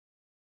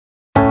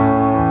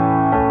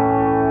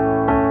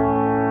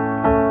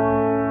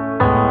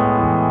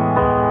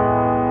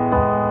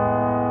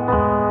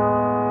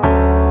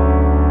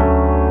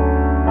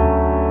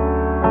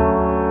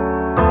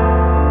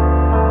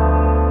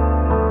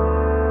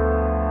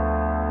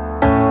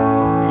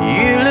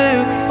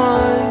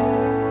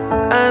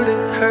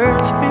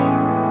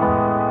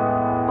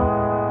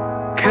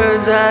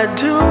'cause I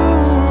don't,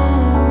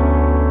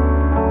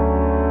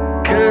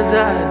 'cause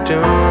I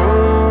don't.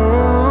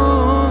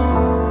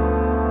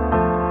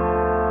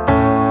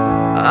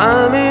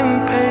 I'm in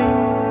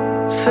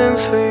pain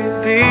since we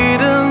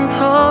didn't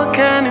talk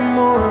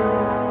anymore.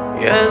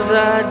 Yes,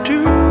 I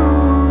do.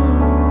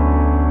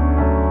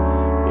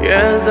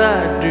 Yes,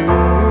 I do.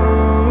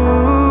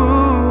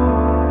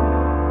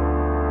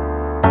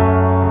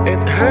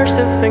 It hurts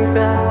to think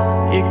that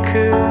you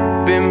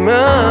could be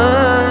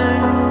mine.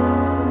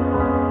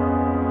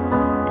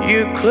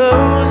 You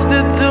closed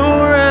the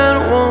door and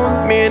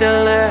want me to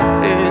let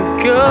it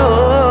go.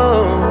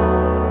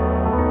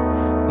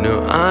 No,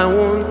 I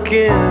won't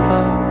give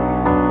up.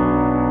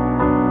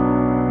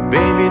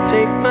 Baby,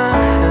 take my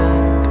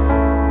hand.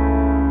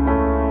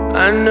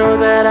 I know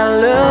that I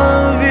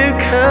love you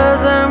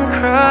 'cause I'm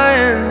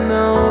crying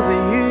over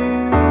you.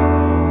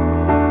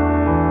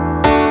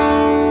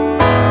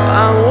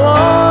 I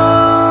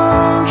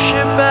want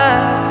you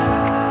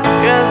back.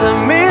 Yes, I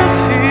miss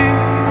you.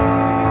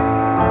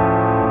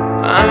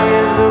 I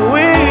miss the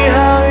way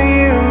how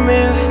you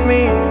miss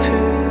me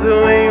too. The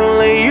way you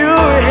lay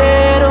your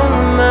head on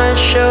my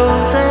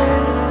shoulder.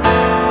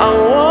 I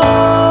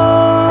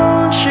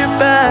want you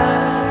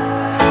back.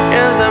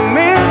 Yes, I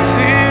miss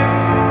you.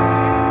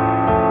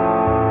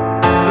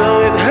 Though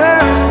it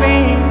hurts me,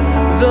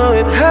 though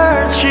it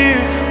hurts you,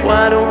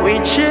 why don't we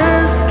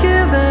just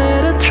give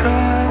it a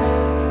try?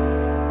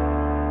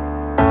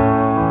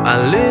 I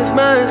lose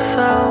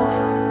myself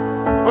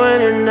when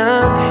you're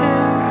not here.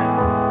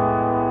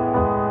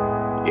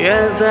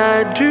 Yes, I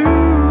do.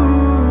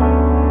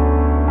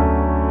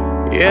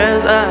 Yes,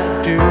 I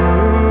do.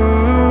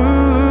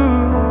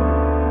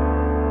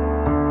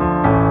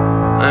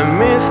 I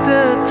miss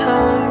the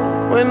time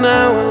when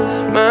I was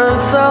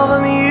myself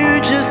and you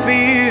just be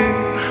you.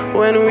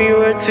 When we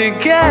were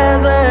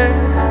together.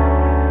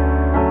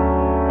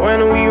 When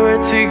we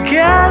were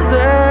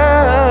together.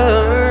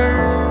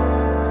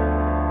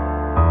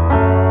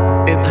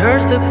 It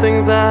hurts to think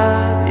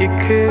that you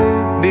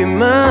could be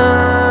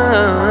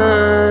mine.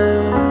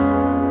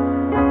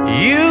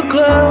 You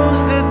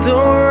closed the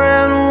door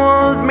and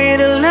want me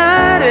to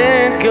let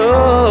it go.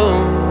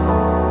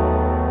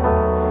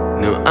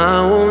 No, I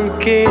won't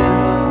give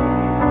up.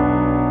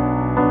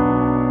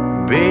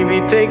 Baby,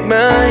 take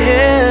my